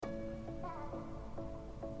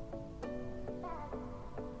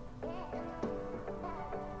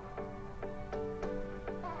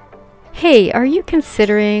Hey, are you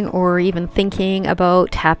considering or even thinking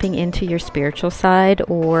about tapping into your spiritual side?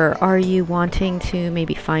 Or are you wanting to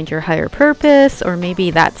maybe find your higher purpose, or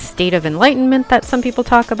maybe that state of enlightenment that some people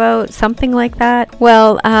talk about, something like that?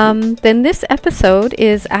 Well, then this episode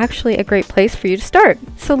is actually a great place for you to start.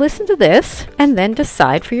 So listen to this and then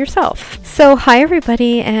decide for yourself. So hi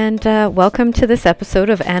everybody, and welcome to this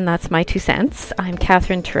episode of And That's My Two Cents. I'm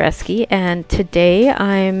Catherine Tereski, and today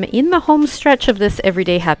I'm in the home stretch of this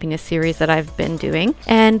Everyday Happiness series that I've been doing,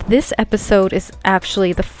 and this episode is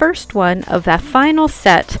actually the first one of that final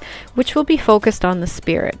set, which will be focused on the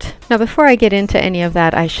spirit. Now, before I get into any of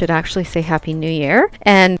that, I should actually say Happy New Year,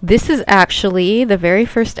 and this is actually the very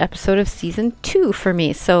first episode of season 2 for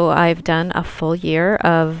me, so I've done a full year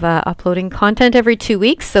of uploading content every 2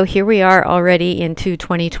 weeks, so here we are already into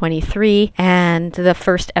 2023 and the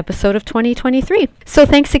first episode of 2023. So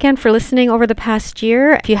thanks again for listening over the past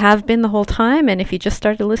year. If you have been the whole time, and if you just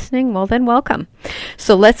started listening, well then welcome.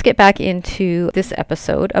 So let's get back into this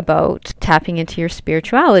episode about tapping into your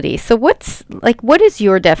spirituality. So what is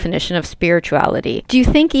your definition of spirituality? Do you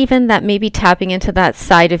think even that maybe tapping into that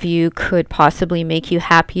side of you could possibly make you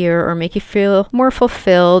happier, or make you feel more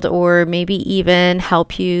fulfilled, or maybe even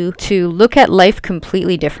help you to look at life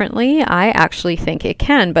completely differently? I actually think it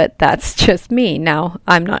can, but that's just me. Now,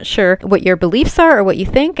 I'm not sure what your beliefs are or what you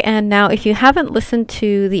think. And now, if you haven't listened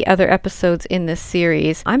to the other episodes in this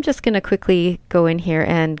series, I'm just going to quickly go in here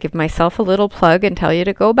and give myself a little plug and tell you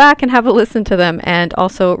to go back and have a listen to them, and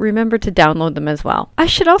also remember to download them as well. I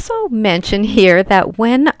should also mention here that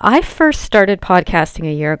when I first started podcasting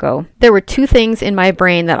a year ago, there were two things in my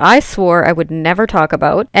brain that I swore I would never talk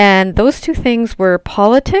about, and those two things were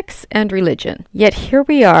politics and religion. Yet here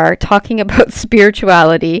we are talking about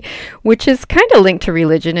spirituality, which is kind of linked to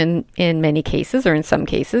religion in many cases, or in some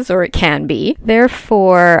cases, or it can be.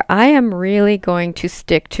 Therefore, I am really going to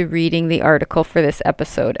stick to reading the article for this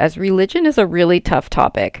episode, as religion is a really tough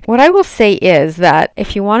topic. What I will say is that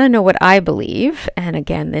if you want to know what I believe, and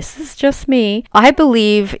again, this is just me, I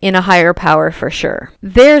believe in a higher power for sure.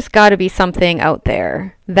 There's got to be something out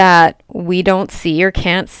there that we don't see or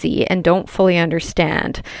can't see and don't fully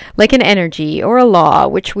understand, like an energy or a law,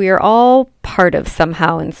 which we are all part of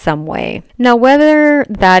somehow in some way. Now, whether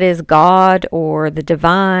that is God or the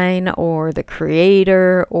divine or the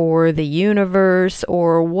creator or the universe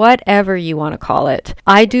or whatever you want to call it,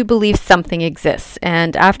 I do believe something exists.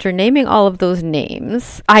 And after naming all of those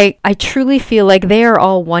names, I truly feel like they are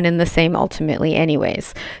all one and the same ultimately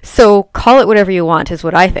anyways. So call it whatever you want is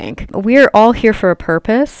what I think. We're all here for a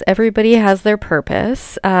purpose. Everybody has their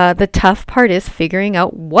purpose. The tough part is figuring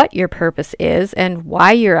out what your purpose is and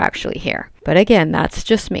why you're actually here. But again, that's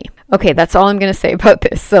just me. Okay, that's all I'm going to say about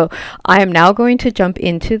this. So I am now going to jump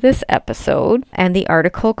into this episode and the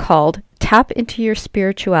article called Tap Into Your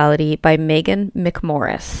Spirituality by Megan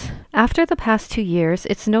McMorris. After the past 2 years,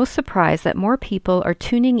 it's no surprise that more people are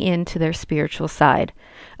tuning in to their spiritual side.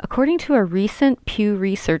 According to a recent Pew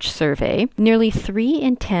Research survey, nearly 3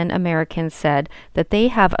 in 10 Americans said that they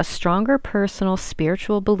have a stronger personal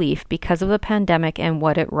spiritual belief because of the pandemic and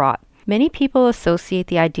what it wrought. Many people associate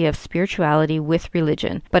the idea of spirituality with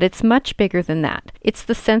religion, but it's much bigger than that. It's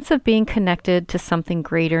the sense of being connected to something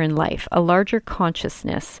greater in life, a larger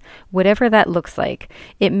consciousness, whatever that looks like.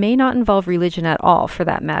 It may not involve religion at all, for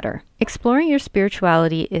that matter. Exploring your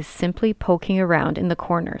spirituality is simply poking around in the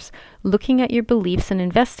corners, looking at your beliefs and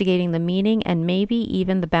investigating the meaning and maybe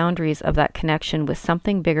even the boundaries of that connection with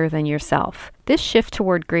something bigger than yourself. This shift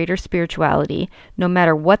toward greater spirituality, no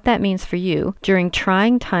matter what that means for you, during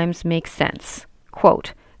trying times makes sense.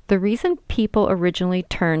 Quote, "The reason people originally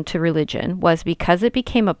turned to religion was because it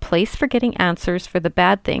became a place for getting answers for the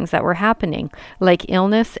bad things that were happening, like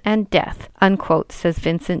illness and death," unquote, says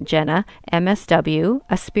Vincent Jenna, MSW,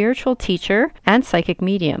 a spiritual teacher and psychic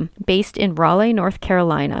medium based in Raleigh, North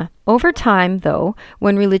Carolina. Over time, though,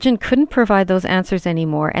 when religion couldn't provide those answers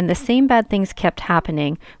anymore and the same bad things kept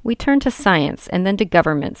happening, we turned to science and then to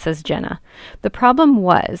government, says Jenna. The problem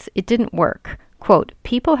was, it didn't work. Quote,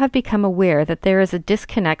 "People have become aware that there is a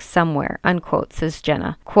disconnect somewhere," unquote, says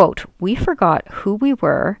Jenna. Quote, "We forgot who we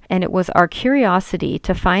were, and it was our curiosity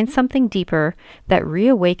to find something deeper that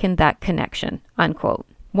reawakened that connection," unquote.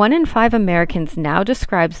 1 in 5 Americans now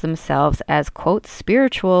describes themselves as, quote,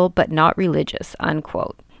 "spiritual but not religious,"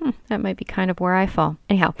 unquote. That might be kind of where I fall.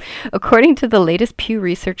 Anyhow, according to the latest Pew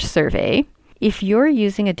Research survey, if you're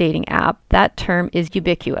using a dating app, that term is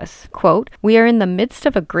ubiquitous. Quote, "We are in the midst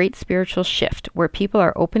of a great spiritual shift where people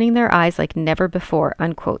are opening their eyes like never before,"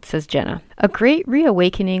 unquote, says Jenna. A great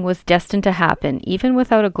reawakening was destined to happen even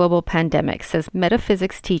without a global pandemic, says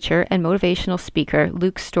metaphysics teacher and motivational speaker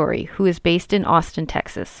Luke Story, who is based in Austin,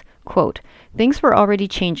 Texas. Quote, things were already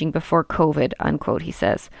changing before COVID, unquote, he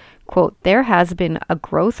says. Quote, there has been a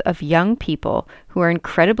growth of young people who are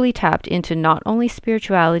incredibly tapped into not only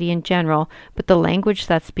spirituality in general, but the language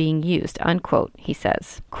that's being used, unquote, he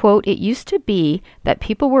says. Quote, it used to be that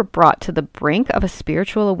people were brought to the brink of a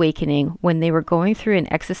spiritual awakening when they were going through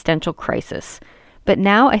an existential crisis. But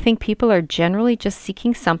now I think people are generally just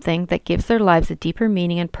seeking something that gives their lives a deeper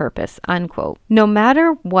meaning and purpose, unquote. No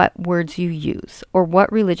matter what words you use or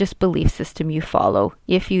what religious belief system you follow,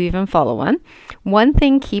 if you even follow one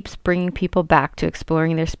thing keeps bringing people back to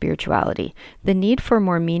exploring their spirituality, the need for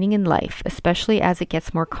more meaning in life, especially as it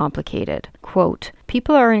gets more complicated. Quote,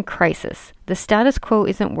 people are in crisis. The status quo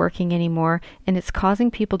isn't working anymore, and it's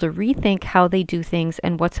causing people to rethink how they do things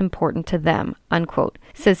and what's important to them, unquote,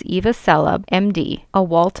 says Eva Selab, MD, a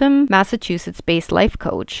Waltham, Massachusetts-based life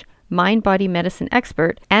coach, mind-body medicine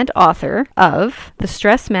expert, and author of The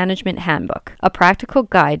Stress Management Handbook, a practical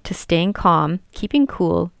guide to staying calm, keeping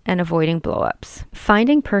cool, and avoiding blow-ups.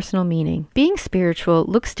 Finding personal meaning. Being spiritual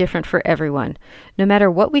looks different for everyone. No matter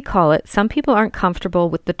what we call it, some people aren't comfortable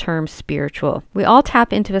with the term spiritual. We all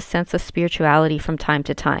tap into a sense of spirituality from time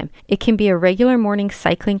to time. It can be a regular morning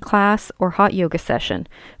cycling class or hot yoga session.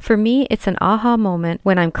 For me, it's an aha moment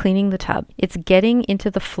when I'm cleaning the tub. It's getting into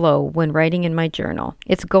the flow when writing in my journal.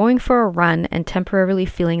 It's going for a run and temporarily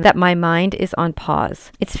feeling that my mind is on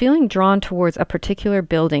pause. It's feeling drawn towards a particular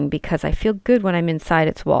building because I feel good when I'm inside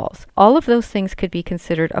its walls. All of those things could be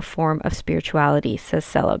considered a form of spirituality, says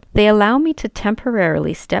Selab. They allow me to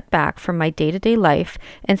temporarily step back from my day-to-day life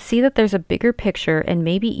and see that there's a bigger picture and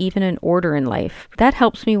maybe even an order in life. That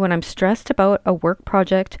helps me when I'm stressed about a work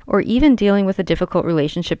project or even dealing with a difficult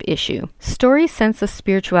relationship issue. Story's sense of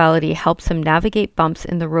spirituality helps him navigate bumps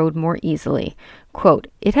in the road more easily. Quote,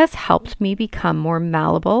 it has helped me become more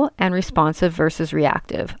malleable and responsive versus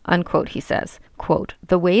reactive, unquote, he says. Quote,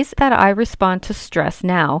 the ways that I respond to stress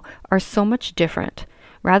now are so much different.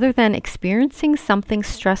 Rather than experiencing something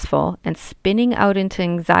stressful and spinning out into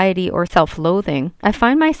anxiety or self-loathing, I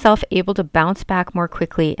find myself able to bounce back more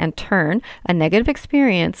quickly and turn a negative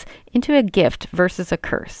experience into a gift versus a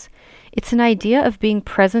curse. It's an idea of being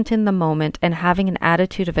present in the moment and having an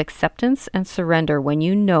attitude of acceptance and surrender when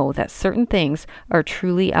you know that certain things are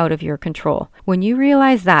truly out of your control. When you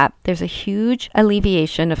realize that, there's a huge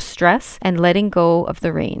alleviation of stress and letting go of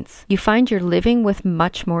the reins. You find you're living with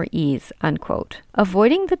much more ease, unquote.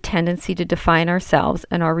 Avoiding the tendency to define ourselves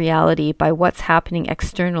and our reality by what's happening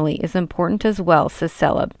externally is important as well, says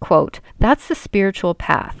Selab. Quote, that's the spiritual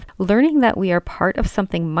path. Learning that we are part of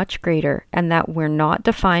something much greater and that we're not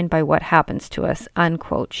defined by what happens to us,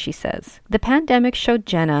 unquote, she says. The pandemic showed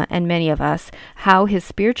Jenna and many of us how his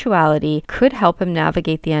spirituality could help him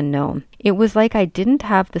navigate the unknown. It was like I didn't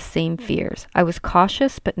have the same fears. I was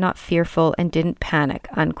cautious but not fearful and didn't panic,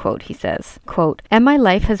 unquote, he says. Quote, and my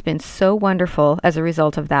life has been so wonderful as a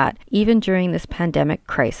result of that, even during this pandemic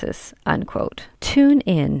crisis, unquote. Tune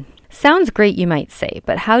in. Sounds great, you might say,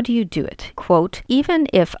 but how do you do it? Quote, even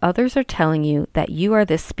if others are telling you that you are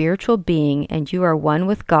this spiritual being and you are one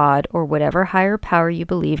with God or whatever higher power you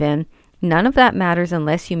believe in, none of that matters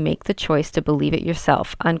unless you make the choice to believe it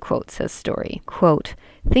yourself, unquote, says Story. Quote,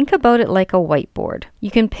 think about it like a whiteboard.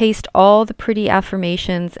 You can paste all the pretty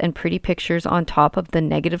affirmations and pretty pictures on top of the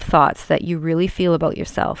negative thoughts that you really feel about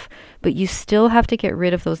yourself, but you still have to get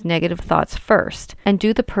rid of those negative thoughts first and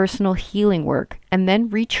do the personal healing work and then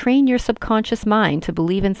retrain your subconscious mind to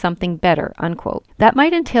believe in something better, unquote. That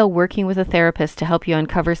might entail working with a therapist to help you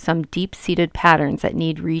uncover some deep-seated patterns that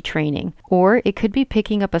need retraining. Or it could be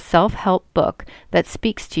picking up a self-help book that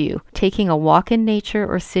speaks to you, taking a walk in nature,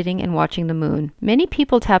 or sitting and watching the moon. Many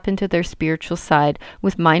people tap into their spiritual side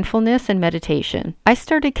with mindfulness and meditation. I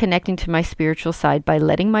started connecting to my spiritual side by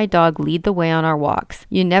letting my dog lead the way on our walks.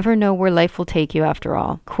 You never know where life will take you after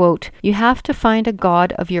all. Quote, you have to find a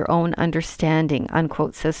God of your own understanding,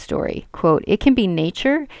 unquote, says Story. Quote, it can be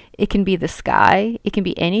nature, it can be the sky, it can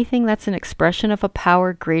be anything that's an expression of a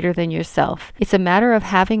power greater than yourself. It's a matter of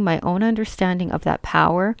having my own understanding of that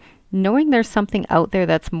power, knowing there's something out there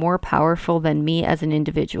that's more powerful than me as an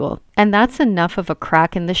individual. And that's enough of a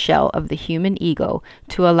crack in the shell of the human ego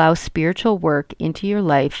to allow spiritual work into your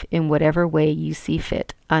life in whatever way you see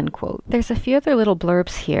fit, unquote. There's a few other little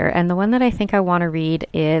blurbs here, and the one that I think I want to read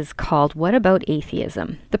is called What About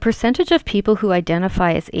Atheism? The percentage of people who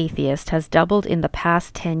identify as atheist has doubled in the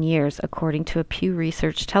past 10 years, according to a Pew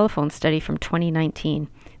Research telephone study from 2019.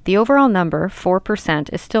 The overall number,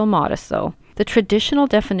 4%, is still modest though. The traditional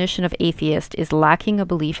definition of atheist is lacking a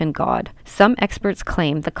belief in God. Some experts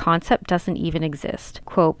claim the concept doesn't even exist.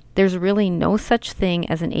 Quote, There's really no such thing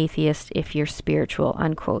as an atheist if you're spiritual,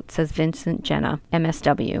 unquote, says Vincent Jenna,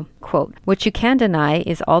 MSW. Quote, what you can deny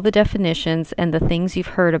is all the definitions and the things you've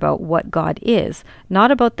heard about what God is,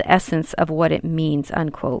 not about the essence of what it means,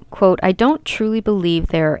 unquote. Quote, I don't truly believe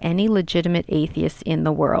there are any legitimate atheists in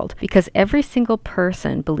the world, because every single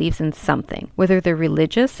person believes in something, whether they're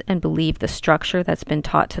religious and believe the structure that's been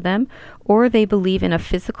taught to them, or they believe in a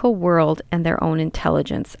physical world and their own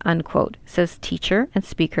intelligence, unquote, says teacher and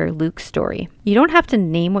speaker Luke Story. You don't have to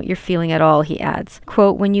name what you're feeling at all, he adds.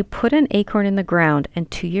 Quote, when you put an acorn in the ground and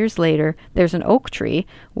 2 years later there's an oak tree,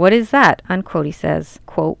 what is that? Unquote, he says.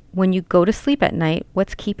 Quote, when you go to sleep at night,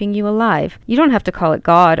 what's keeping you alive? You don't have to call it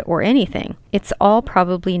God or anything. It's all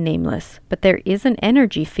probably nameless, but there is an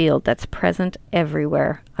energy field that's present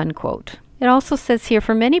everywhere, unquote. It also says here,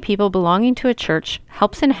 for many people, belonging to a church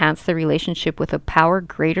helps enhance their relationship with a power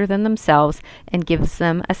greater than themselves and gives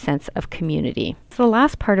them a sense of community. So the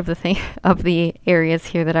last part of the areas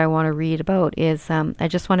here that I want to read about is, I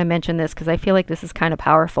just want to mention this because I feel like this is kind of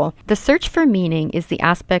powerful. The search for meaning is the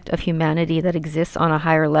aspect of humanity that exists on a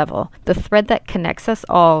higher level, the thread that connects us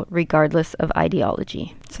all regardless of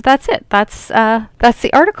ideology. So that's it. That's the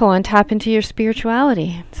article on Tap Into Your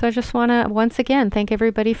Spirituality. So I just want to once again thank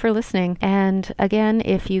everybody for listening. And again,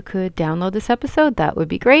 if you could download this episode, that would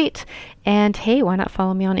be great. And hey, why not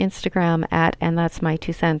follow me on Instagram at And That's My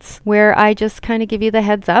 2 Cents, where I just kind of give you the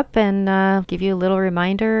heads up and give you a little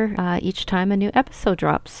reminder each time a new episode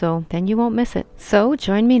drops. So then you won't miss it. So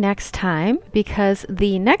join me next time, because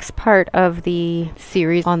the next part of the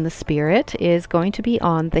series on the spirit is going to be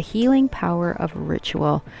on the healing power of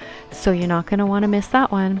ritual. So you're not going to want to miss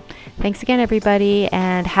that one. Thanks again, everybody,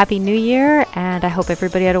 and Happy New Year. And I hope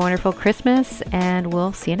everybody had a wonderful Christmas, and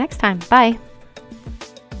we'll see you next time. Bye.